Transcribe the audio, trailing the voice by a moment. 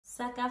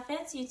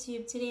Sakafet's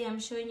YouTube. Today I'm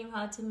showing you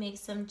how to make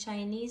some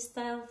Chinese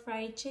style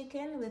fried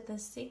chicken with a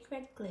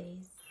secret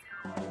glaze.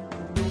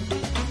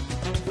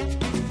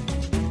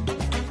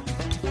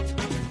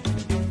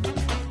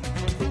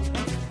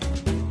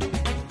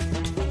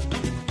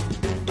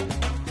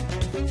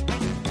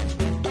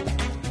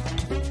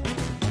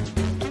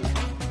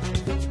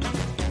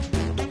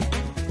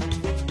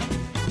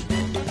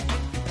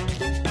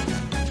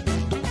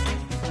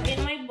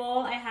 In my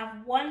bowl I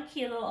have 1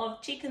 kilo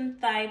of chicken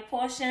thigh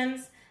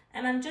portions,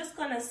 and I'm just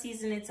gonna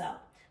season it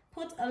up.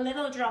 Put a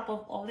little drop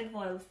of olive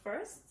oil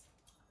first.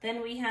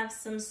 Then we have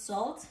some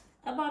salt,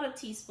 about a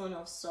teaspoon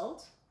of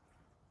salt.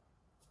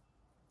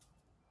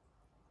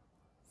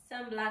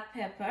 Some black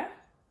pepper.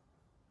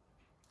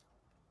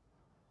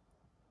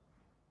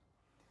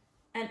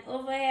 And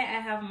over here I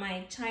have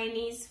my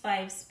Chinese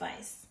 5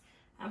 spice.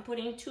 I'm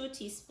putting 2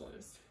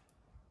 teaspoons.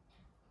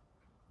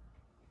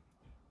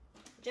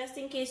 Just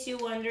in case you're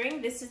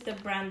wondering, this is the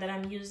brand that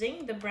I'm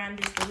using. The brand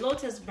is the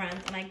Lotus brand,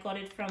 and I got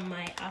it from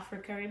my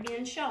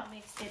Afro-Caribbean shop.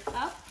 Mix it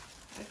up,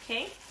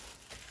 okay?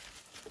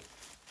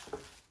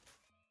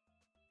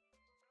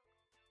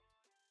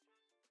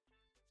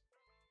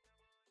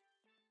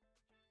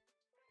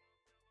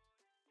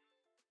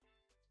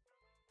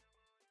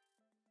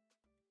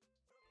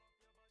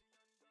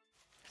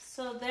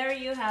 So there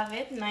you have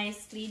it,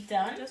 nicely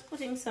done. Just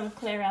putting some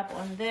clear wrap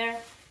on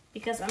there,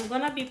 because I'm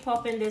gonna be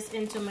popping this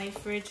into my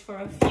fridge for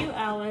a few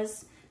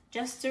hours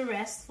just to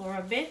rest for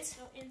a bit.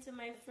 So into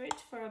my fridge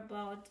for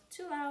about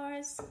 2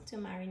 hours to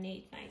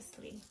marinate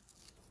nicely.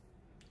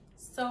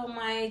 So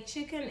my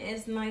chicken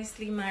is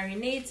nicely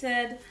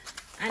marinated,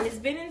 and it's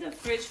been in the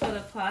fridge for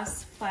the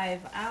past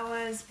 5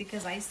 hours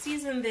because I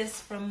seasoned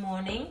this from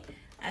morning,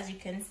 as you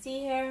can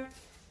see here.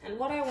 And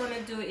what I want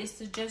to do is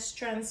to just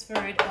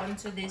transfer it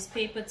onto these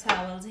paper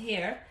towels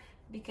here,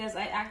 because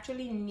I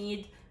actually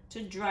need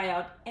to dry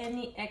out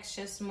any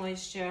excess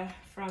moisture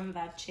from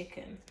that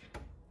chicken.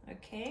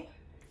 Okay,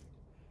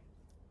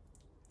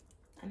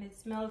 and it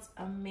smells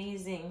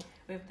amazing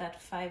with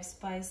that 5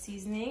 spice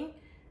seasoning.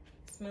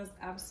 It smells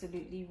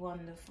absolutely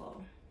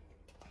wonderful.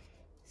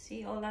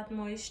 See all that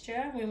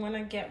moisture? We want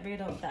to get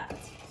rid of that.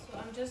 So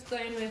I'm just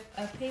going with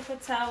a paper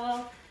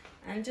towel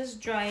and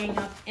just drying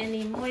up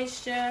any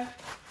moisture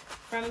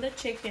from the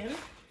chicken.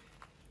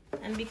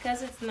 And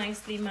because it's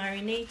nicely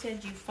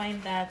marinated, you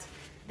find that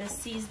the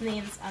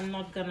seasonings are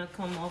not gonna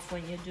come off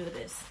when you do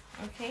this,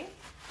 okay?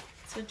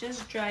 So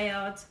just dry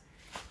out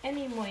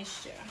any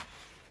moisture.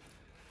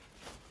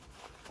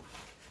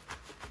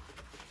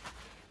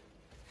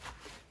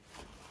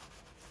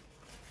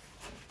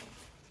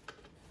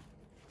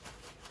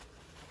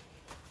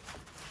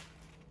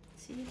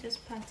 See,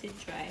 just pat it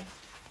dry.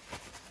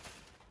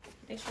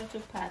 Make sure to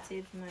pat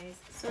it nice.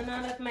 So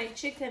now that my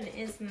chicken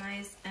is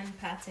nice and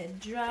patted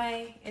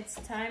dry, it's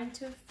time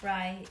to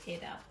fry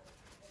it up.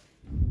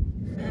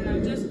 And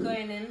I'm just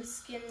going in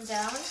skin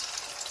down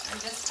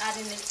and just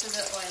adding it to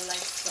the oil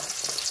like so.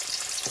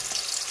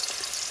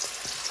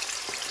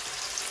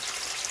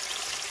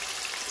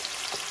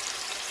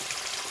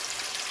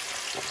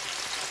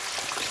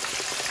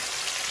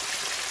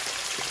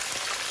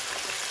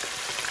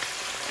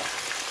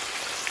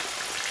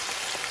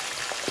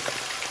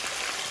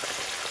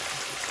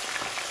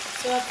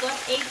 So I've got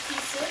 8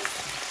 pieces,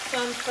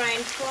 so I'm frying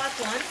 4 at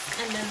once,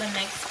 and then the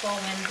next 4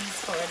 when these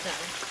 4 are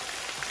done.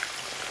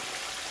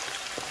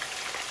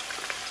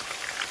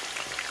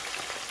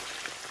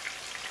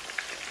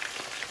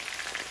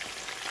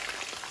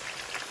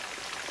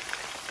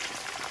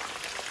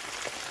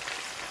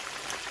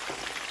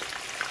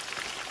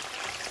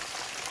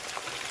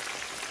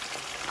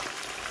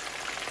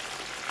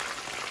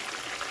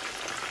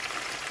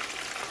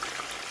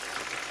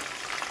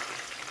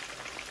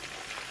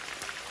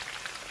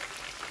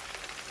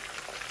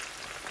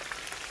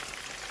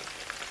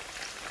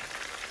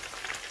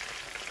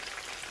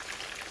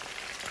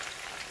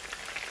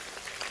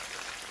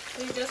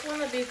 You just want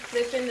to be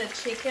flipping the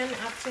chicken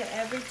after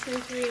every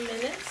 2-3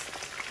 minutes.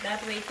 That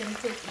way it can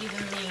cook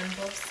evenly on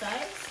both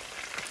sides.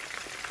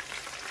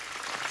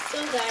 So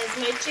guys,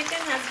 my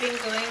chicken has been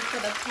going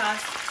for the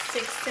past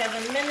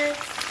 6-7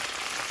 minutes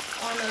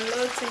on a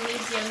low to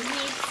medium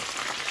heat.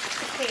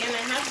 Okay, and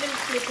I have been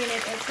flipping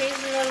it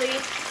occasionally,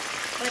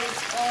 but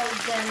it's all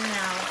done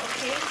now.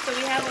 Okay, so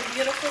we have a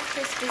beautiful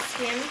crispy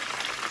skin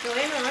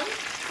going on,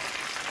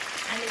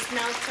 and it's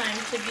now time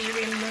to be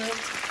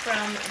removed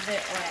from the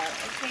oil,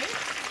 okay?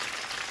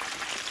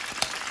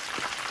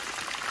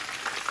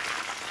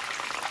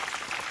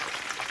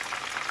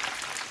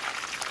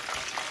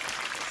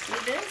 See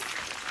this?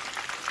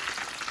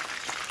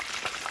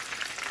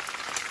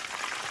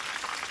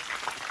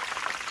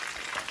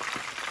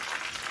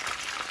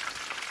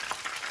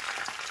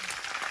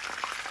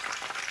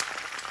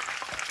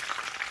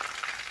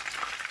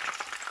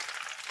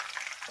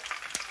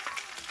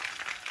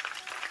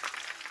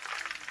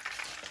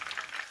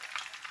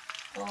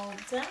 All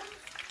done,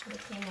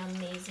 looking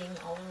amazing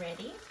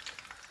already.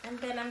 And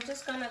then I'm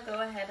just gonna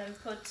go ahead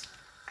and put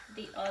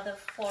the other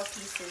 4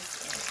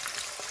 pieces in.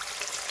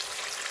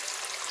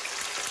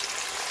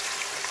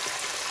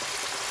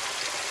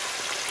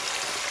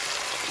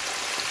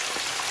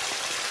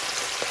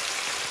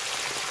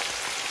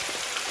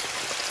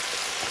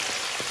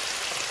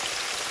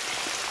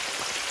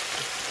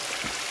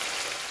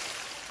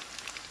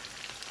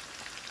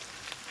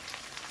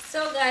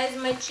 So guys,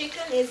 my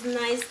chicken is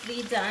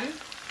nicely done,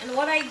 and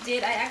what I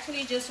did, I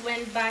actually just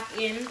went back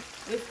in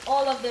with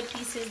all of the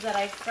pieces that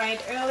I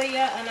fried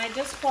earlier, and I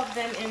just popped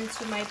them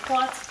into my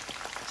pot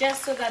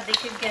just so that they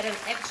could get an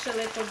extra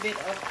little bit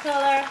of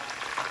color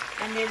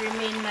and they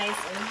remain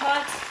nice and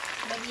hot.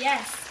 But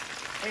yes,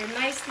 they're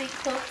nicely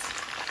cooked.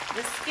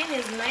 The skin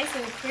is nice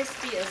and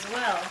crispy as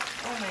well.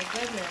 Oh my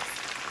goodness,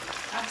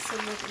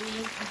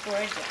 absolutely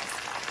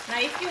gorgeous. Now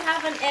if you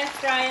have an air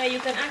fryer, you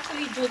can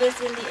actually do this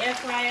in the air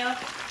fryer,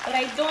 but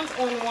I don't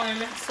own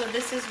one, so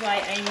this is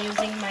why I'm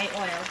using my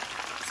oil.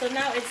 So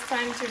now it's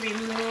time to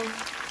remove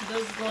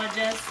those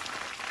gorgeous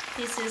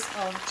pieces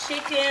of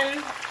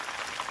chicken.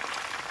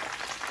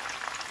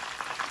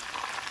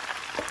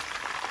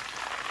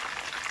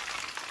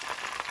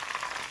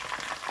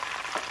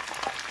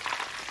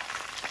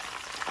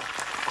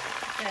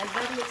 Yeah,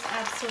 that looks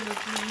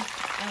absolutely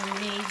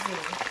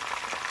amazing.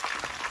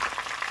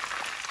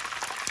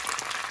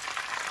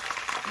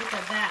 Look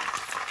at that.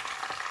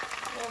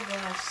 Oh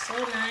gosh, so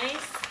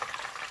nice.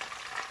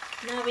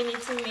 Now we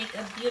need to make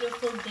a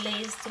beautiful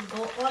glaze to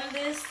go on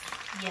this.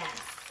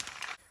 Yes.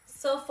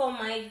 So for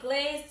my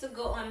glaze to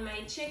go on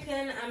my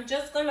chicken, I'm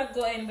just gonna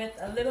go in with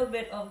a little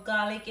bit of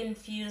garlic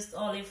infused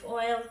olive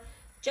oil.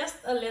 Just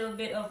a little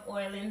bit of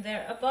oil in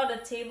there, about a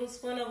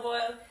tablespoon of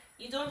oil.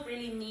 You don't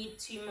really need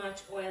too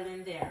much oil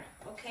in there,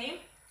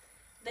 okay?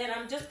 Then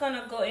I'm just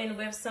gonna go in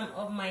with some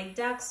of my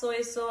dark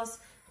soy sauce.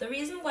 The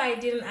reason why I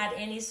didn't add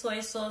any soy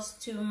sauce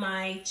to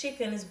my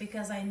chicken is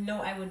because I know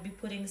I would be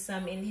putting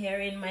some in here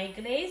in my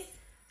glaze.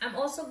 I'm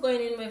also going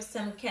in with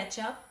some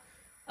ketchup,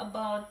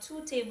 about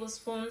 2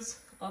 tablespoons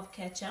of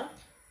ketchup.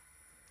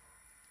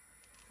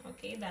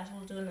 Okay, that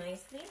will do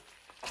nicely.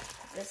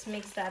 Let's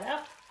mix that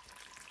up.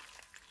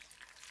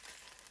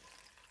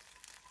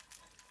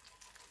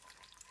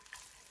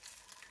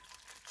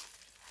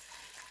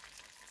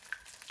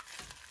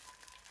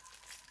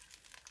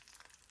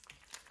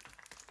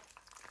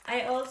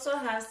 I also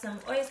have some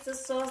oyster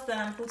sauce that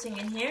I'm putting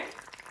in here.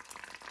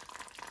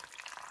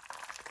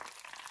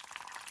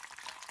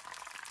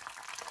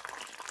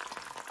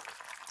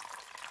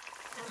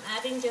 I'm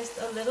adding just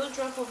a little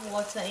drop of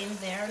water in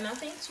there,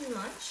 nothing too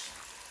much.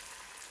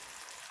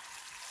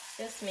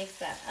 Just mix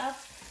that up.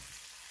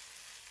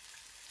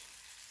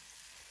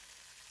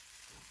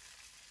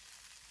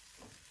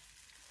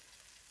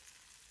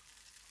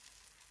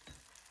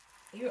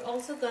 You're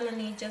also gonna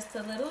need just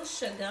a little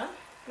sugar,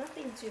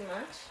 nothing too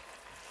much.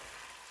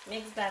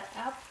 Mix that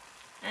up,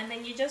 and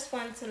then you just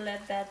want to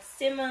let that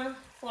simmer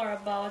for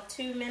about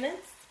 2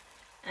 minutes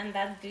and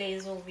that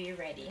glaze will be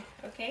ready.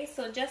 Okay,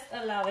 so just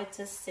allow it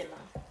to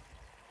simmer.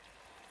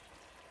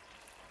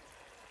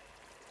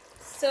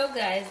 So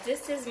guys,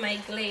 this is my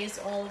glaze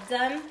all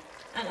done.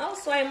 And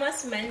also I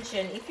must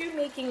mention, if you're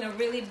making a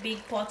really big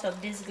pot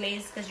of this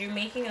glaze because you're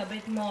making a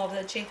bit more of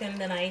the chicken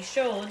than I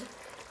showed,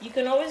 you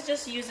can always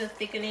just use a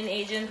thickening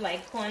agent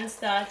like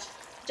cornstarch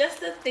just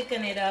to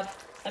thicken it up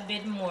a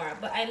bit more.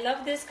 But I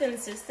love this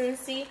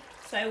consistency,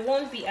 so I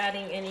won't be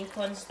adding any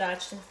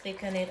cornstarch to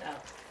thicken it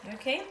up.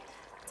 Okay,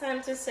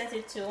 time to set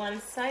it to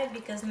one side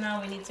because now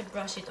we need to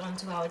brush it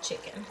onto our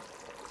chicken.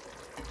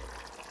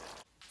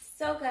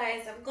 So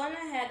guys, I've gone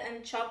ahead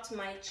and chopped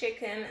my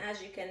chicken.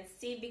 As you can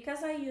see,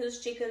 because I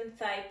use chicken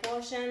thigh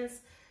portions,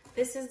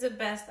 this is the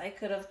best I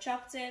could have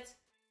chopped it.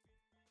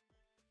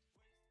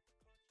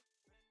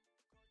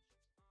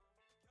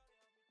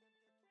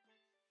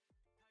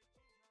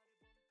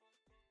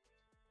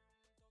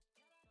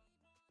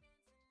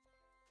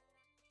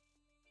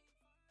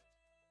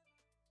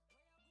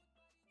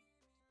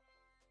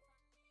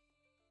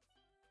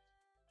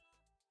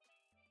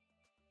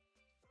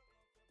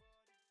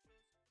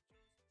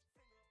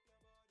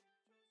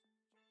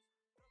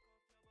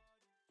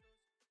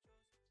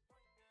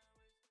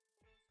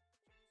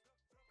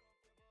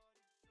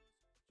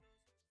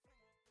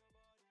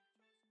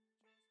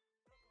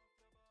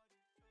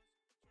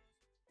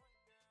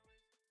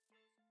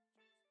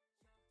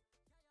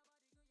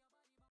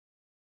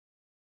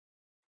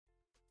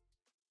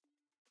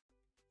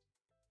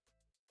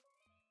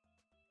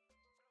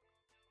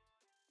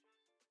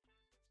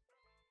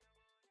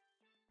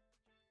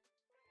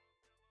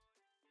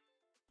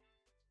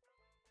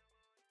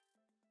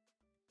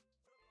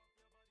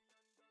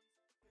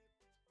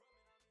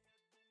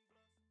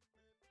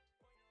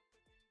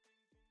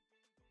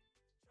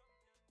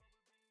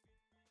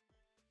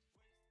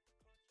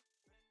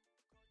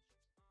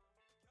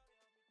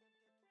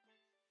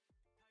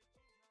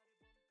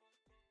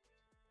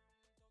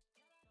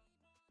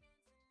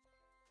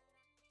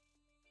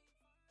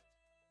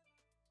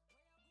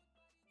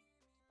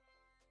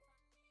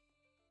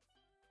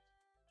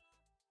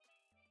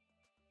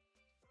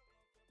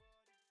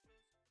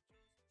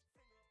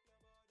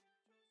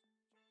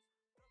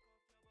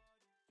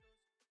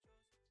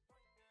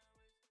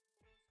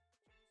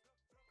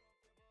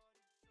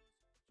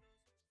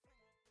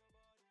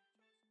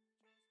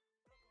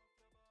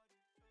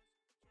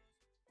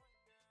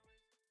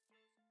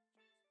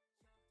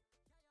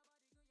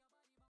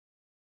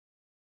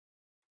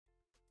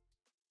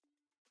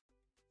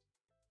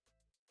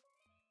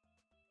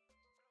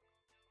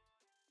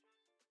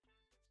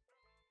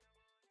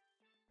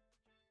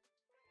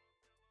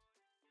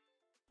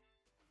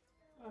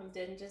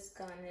 Then just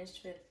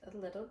garnish with a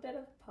little bit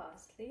of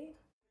parsley.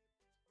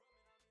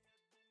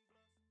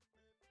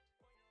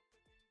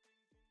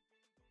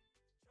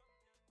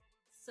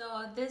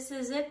 So this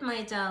is it,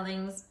 my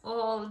darlings,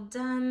 all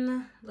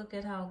done. Look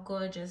at how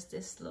gorgeous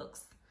this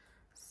looks.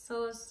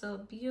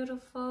 So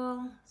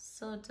beautiful,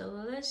 so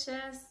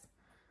delicious.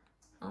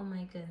 Oh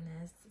my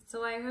goodness.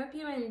 So I hope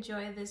you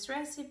enjoyed this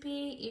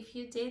recipe. If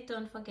you did,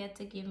 don't forget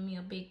to give me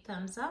a big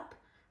thumbs up.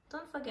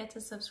 Don't forget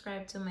to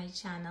subscribe to my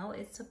channel.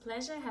 It's a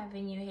pleasure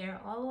having you here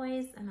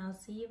always, and I'll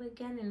see you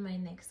again in my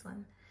next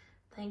one.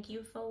 Thank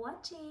you for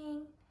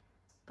watching.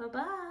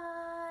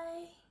 Bye-bye.